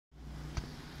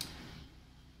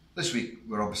This week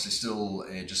we're obviously still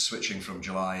just switching from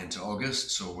July into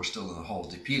August, so we're still in the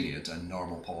holiday period and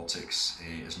normal politics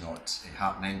is not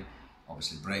happening.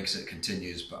 Obviously Brexit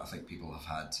continues, but I think people have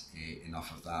had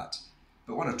enough of that.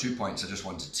 But one or two points I just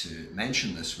wanted to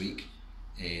mention this week.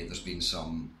 There's been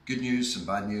some good news, some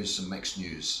bad news, some mixed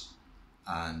news.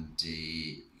 And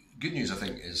good news I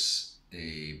think is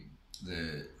the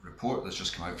report that's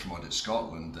just come out from Audit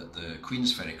Scotland that the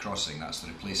Queensferry crossing, that's the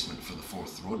replacement for the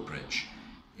Forth Road Bridge,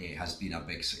 has been a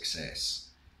big success,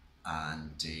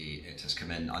 and it has come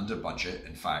in under budget.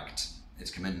 In fact, it's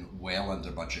come in well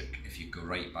under budget if you go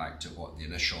right back to what the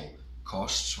initial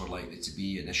costs were likely to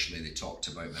be. Initially they talked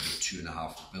about maybe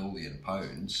 £2.5 billion,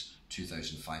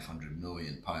 £2,500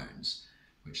 million,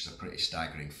 which is a pretty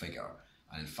staggering figure,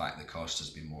 and in fact the cost has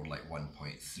been more like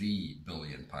 £1.3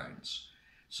 billion.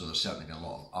 So there's certainly been a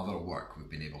lot of other work we've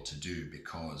been able to do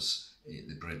because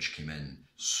the bridge came in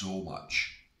so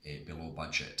much below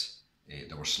budget.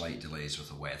 There were slight delays with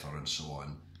the weather and so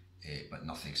on, but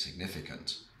nothing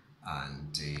significant.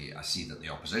 And I see that the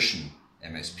opposition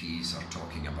MSPs are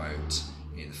talking about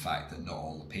the fact that not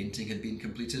all the painting had been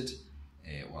completed.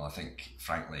 Well, I think,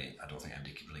 frankly, I don't think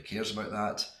anybody really cares about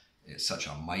that. It's such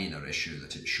a minor issue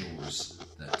that it shows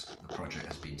that the project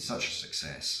has been such a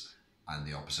success, and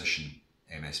the opposition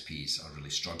MSPs are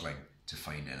really struggling to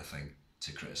find anything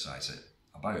to criticise it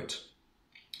about.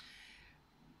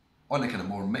 On a kind of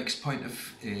more mixed point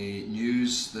of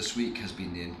news this week has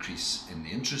been the increase in the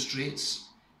interest rates,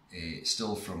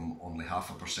 still from only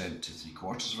 0.5% to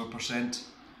 0.75%.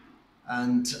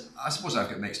 And I suppose I've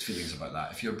got mixed feelings about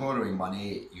that. If you're borrowing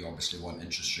money, you obviously want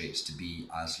interest rates to be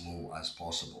as low as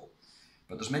possible.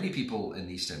 But there's many people in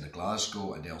the East End of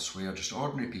Glasgow and elsewhere, just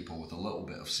ordinary people with a little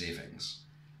bit of savings,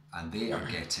 and they are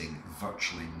getting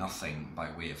virtually nothing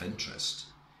by way of interest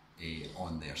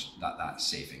on that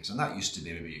savings. And that used to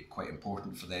be maybe quite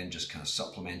important for them, just kind of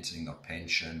supplementing their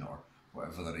pension or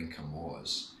whatever their income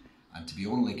was. And to be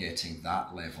only getting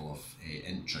that level of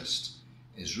interest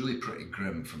is really pretty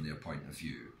grim from their point of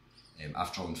view.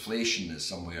 After all, inflation is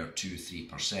somewhere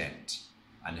 2-3%,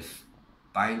 and if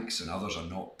banks and others are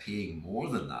not paying more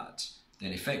than that,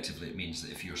 then effectively it means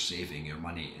that if you're saving, your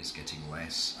money is getting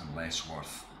less and less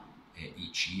worth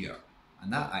each year.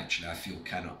 And that actually I feel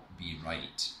cannot be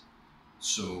right.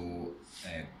 So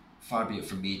far be it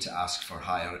from me to ask for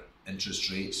higher interest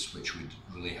rates, which would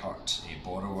really hurt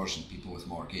borrowers and people with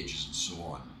mortgages and so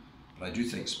on. But I do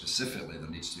think specifically there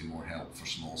needs to be more help for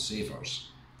small savers,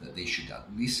 that they should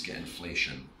at least get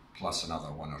inflation plus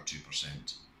another 1 or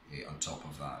 2% on top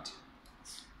of that.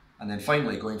 And then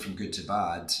finally, going from good to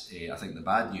bad, I think the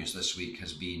bad news this week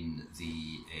has been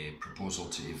the proposal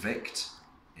to evict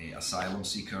asylum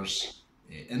seekers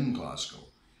in Glasgow.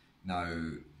 Now,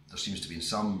 there seems to be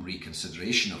some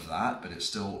reconsideration of that, but it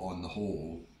still, on the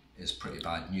whole, is pretty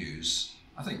bad news,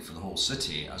 I think, for the whole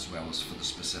city as well as for the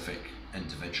specific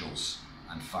individuals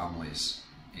and families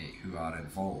who are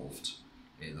involved.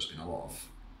 There's been a lot of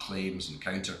claims and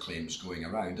counterclaims going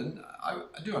around, and I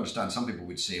do understand some people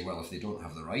would say, well, if they don't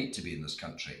have the right to be in this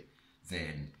country,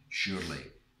 then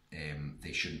surely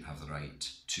they shouldn't have the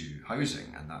right to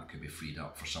housing, and that could be freed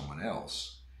up for someone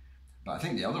else. But I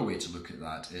think the other way to look at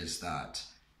that is that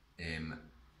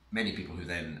many people who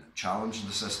then challenge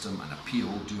the system and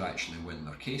appeal do actually win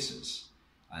their cases.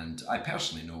 And I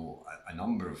personally know a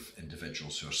number of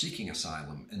individuals who are seeking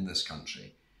asylum in this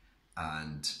country,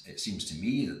 and it seems to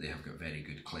me that they have got very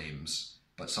good claims,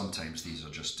 but sometimes these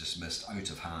are just dismissed out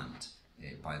of hand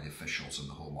by the officials in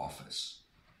the Home Office.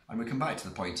 And we come back to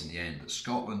the point in the end that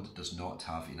Scotland does not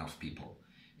have enough people.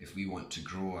 If we want to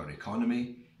grow our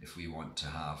economy, if we want to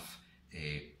have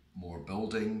more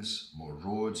buildings, more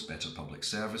roads, better public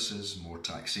services, more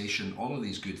taxation, all of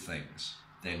these good things,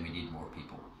 then we need more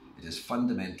people. It is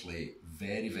fundamentally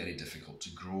very, very difficult to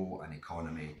grow an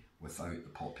economy without the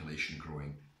population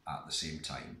growing at the same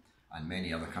time. And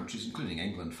many other countries, including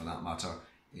England for that matter,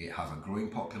 have a growing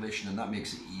population, and that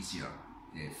makes it easier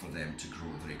for them to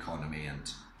grow their economy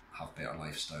and have better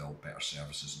lifestyle, better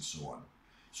services and so on.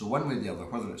 So one way or the other,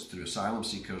 whether it's through asylum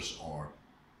seekers or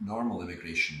normal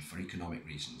immigration for economic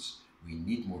reasons, we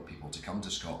need more people to come to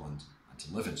Scotland and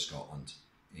to live in Scotland,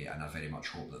 and I very much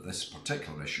hope that this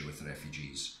particular issue with the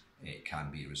refugees can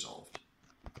be resolved.